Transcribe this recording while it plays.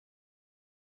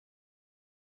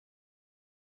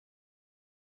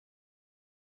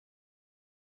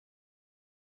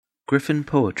Griffin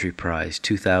Poetry Prize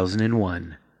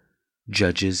 2001.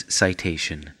 Judge's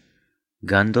Citation.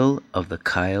 Gundel of the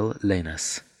Kyle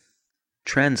Lenas.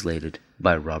 Translated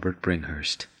by Robert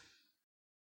Bringhurst.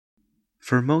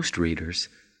 For most readers,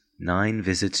 9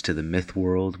 Visits to the Myth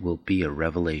World will be a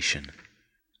revelation.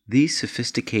 These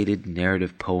sophisticated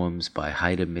narrative poems by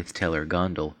Haida myth-teller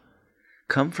Gondel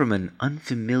come from an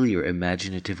unfamiliar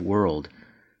imaginative world,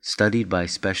 studied by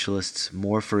specialists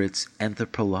more for its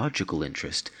anthropological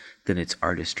interest than its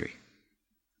artistry.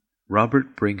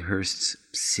 Robert Bringhurst's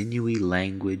sinewy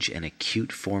language and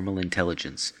acute formal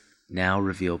intelligence now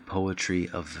reveal poetry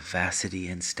of vivacity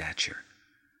and stature,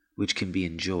 which can be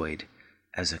enjoyed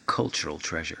as a cultural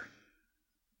treasure.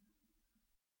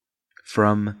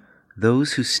 From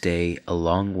Those Who Stay a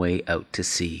Long Way Out to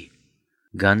Sea,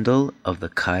 Gundel of the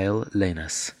Kyle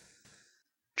Lenas.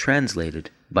 Translated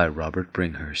by Robert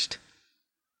Bringhurst.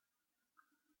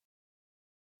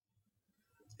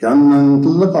 Gan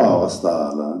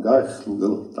tlaqawasta gaich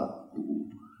lgilta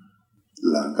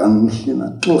la gan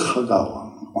hina tlxagawan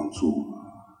onzu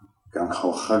gan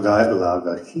khawxaga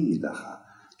laga hidaha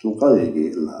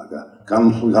tlqaygi laga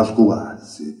gan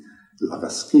tlgaskuasi laga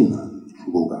skinan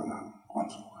fugana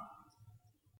onzu.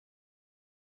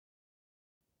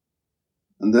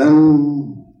 And then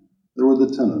there were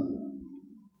the 10 of them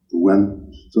who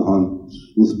went to hunt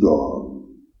with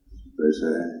dogs, they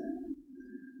say.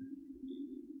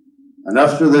 And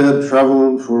after they had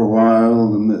traveled for a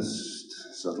while, the mist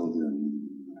settled in.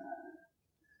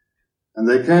 And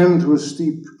they came to a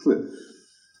steep cliff,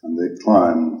 and they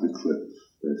climbed the cliff,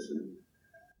 they say.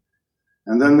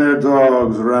 And then their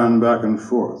dogs ran back and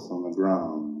forth on the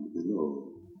ground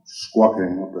below,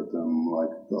 squawking up at them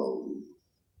like gulls,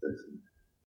 they say.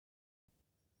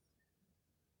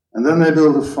 And then they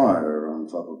built a fire on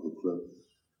top of the cliff.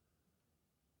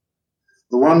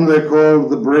 The one they called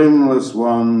the Brainless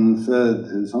One fed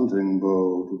his hunting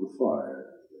bow to the fire,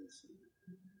 they said.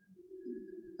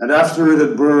 And after it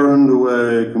had burned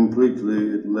away completely,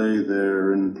 it lay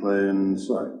there in plain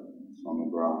sight on the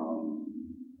ground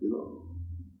below.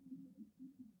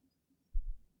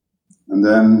 And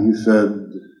then he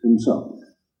fed himself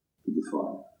to the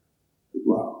fire, the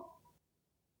ground.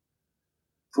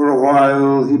 For a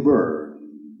while he burned,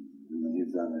 and then he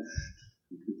vanished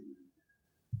completely,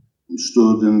 and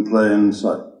stood in plain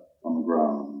sight on the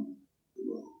ground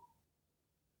below.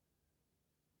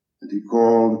 And he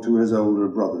called to his elder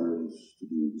brothers to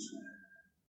do the same.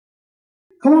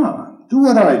 Come on, do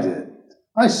what I did.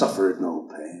 I suffered no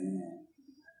pain.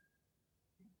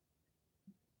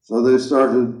 So they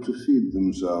started to feed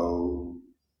themselves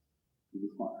to the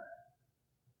fire.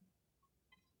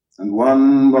 And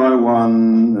one by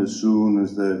one, as soon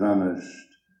as they vanished,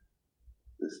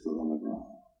 they stood on the ground.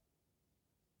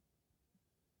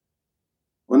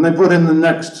 When they put him the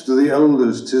next to the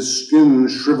eldest, his skin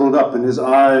shriveled up and his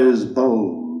eyes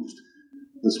bulged.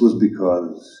 This was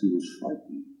because he was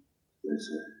frightened, they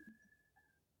say.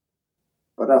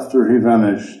 But after he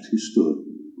vanished, he stood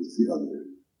with the others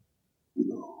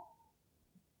below.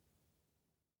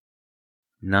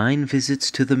 9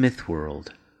 Visits to the Myth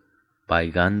World by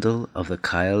Gundel of the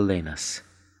Kyle Lenas.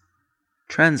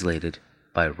 Translated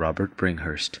by Robert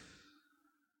Bringhurst.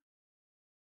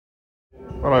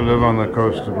 Well, I live on the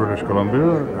coast of British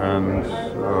Columbia, and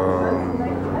there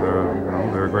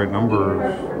are a great number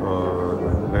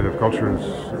of native cultures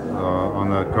on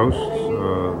that coast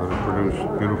that have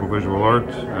produced beautiful visual art,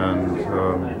 and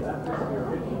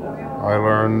I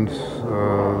learned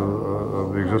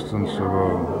of the existence of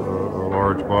a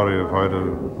large body of Haida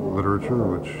literature,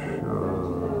 which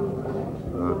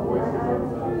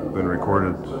had been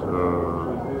recorded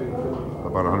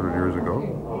about 100 years ago.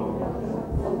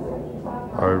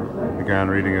 I began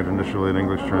reading it initially in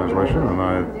English translation, and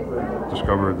I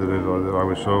discovered that I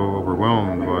was so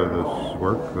overwhelmed by this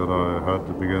work that I had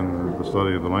to begin the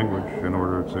study of the language in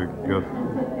order to get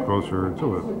closer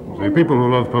to it. See, people who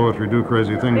love poetry do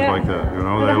crazy things like that, you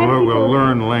know. They will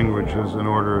learn languages in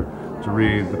order to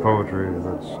read the poetry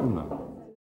that's in them.